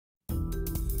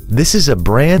This is a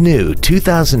brand new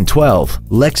 2012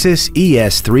 Lexus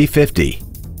ES 350.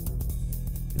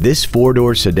 This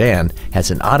four-door sedan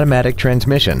has an automatic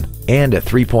transmission and a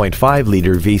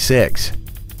 3.5-liter V6.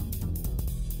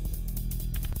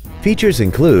 Features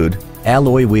include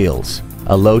alloy wheels,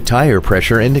 a low tire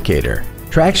pressure indicator,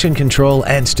 traction control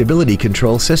and stability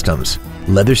control systems,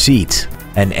 leather seats,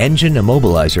 an engine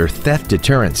immobilizer theft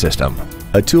deterrent system,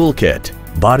 a toolkit,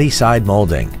 body side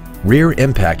molding, rear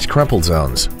impact crumple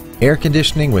zones, air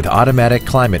conditioning with automatic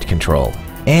climate control,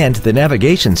 and the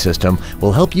navigation system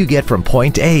will help you get from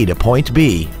point A to point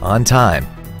B on time.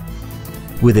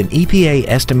 With an EPA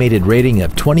estimated rating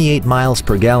of 28 miles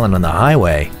per gallon on the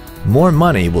highway, more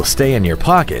money will stay in your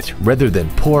pocket rather than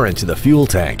pour into the fuel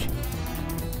tank.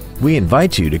 We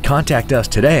invite you to contact us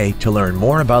today to learn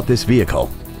more about this vehicle.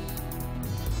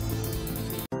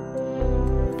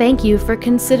 Thank you for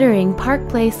considering Park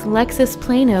Place Lexus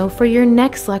Plano for your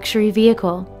next luxury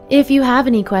vehicle. If you have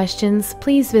any questions,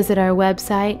 please visit our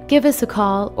website, give us a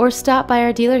call, or stop by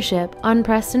our dealership on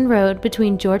Preston Road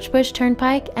between George Bush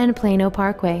Turnpike and Plano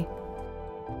Parkway.